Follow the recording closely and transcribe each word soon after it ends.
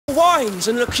wines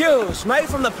and liqueurs made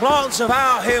from the plants of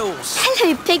our hills.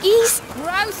 Hello, piggies.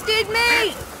 Roasted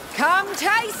meat! Come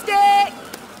taste it!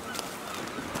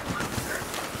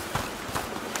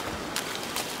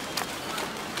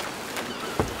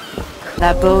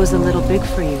 That bow's a little big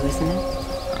for you, isn't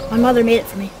it? My mother made it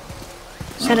for me.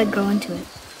 Said I'd grow into it.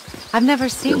 I've never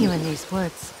seen you in these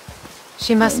woods.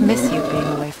 She must miss you being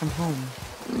away from home.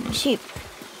 She's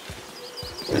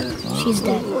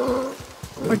dead.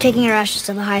 We're taking her ashes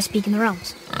to the highest peak in the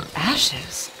realms.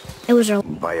 Ashes? It was her...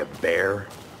 By a bear?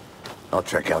 I'll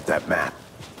check out that map.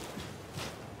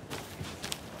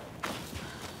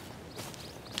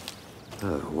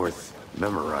 Worth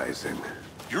memorizing.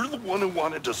 You're the one who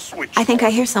wanted to switch. I think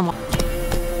I hear someone.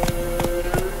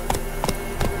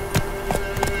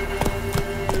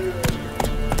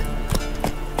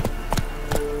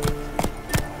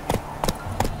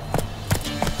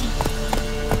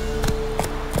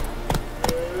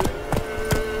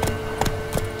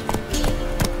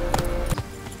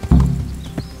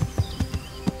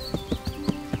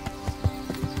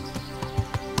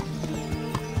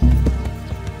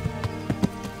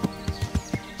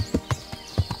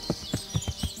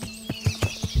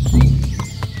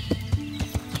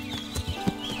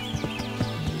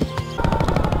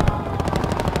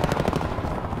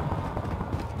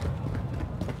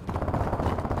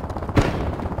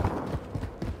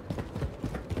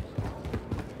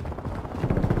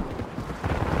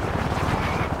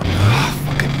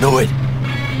 Knew it.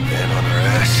 Man on her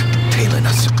ass, tailing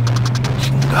us.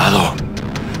 Chingado.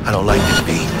 I don't like this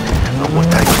beat. I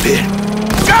want that bit.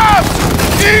 Gas!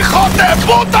 Hijo de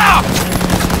puta!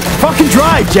 Fucking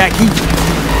drive, Jackie!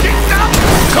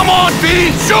 Come on,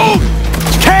 B! Shoot!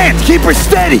 Can't! Keep her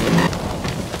steady!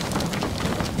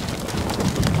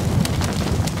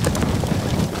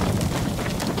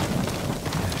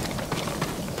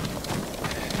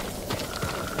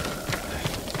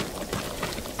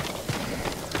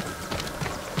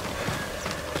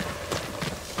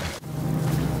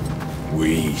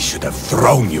 We should have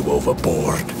thrown you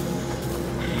overboard.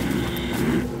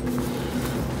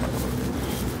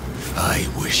 I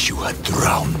wish you had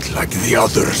drowned like the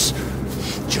others.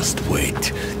 Just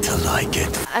wait till I get...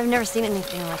 I've never seen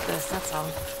anything like this, that's all.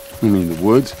 You mean the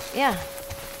woods? Yeah.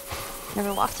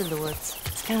 Never walked through the woods.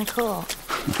 It's kind of cool.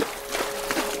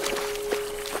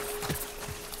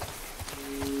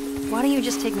 Why don't you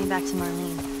just take me back to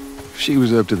Marlene? She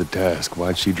was up to the task.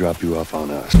 Why'd she drop you off on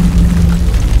us?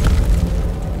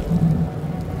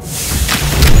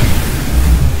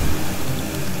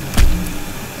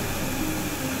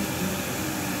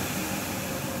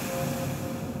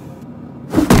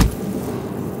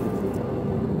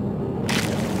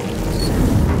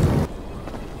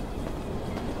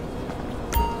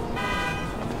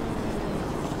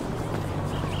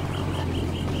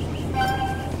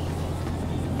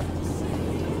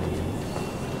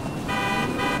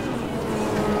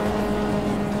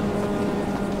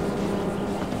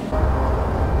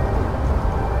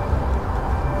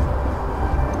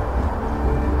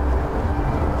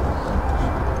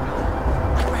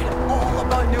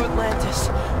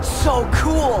 So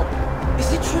cool!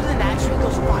 Is it true that actually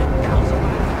goes 5,000 miles?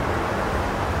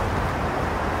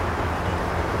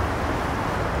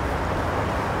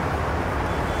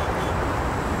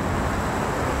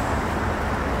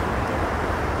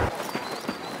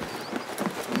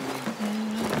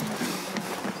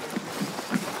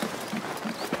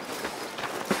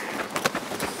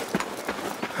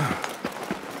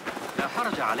 لا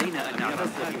حرج علينا أن نعتز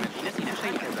بمدينتنا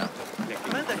هكذا.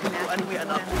 ماذا كنت أنوي أن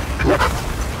أقول؟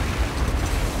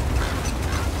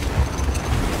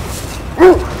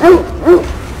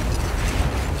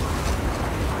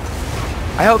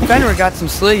 I hope Fenrir got some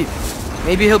sleep.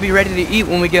 Maybe he'll be ready to eat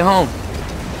when we get home.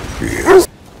 Yes.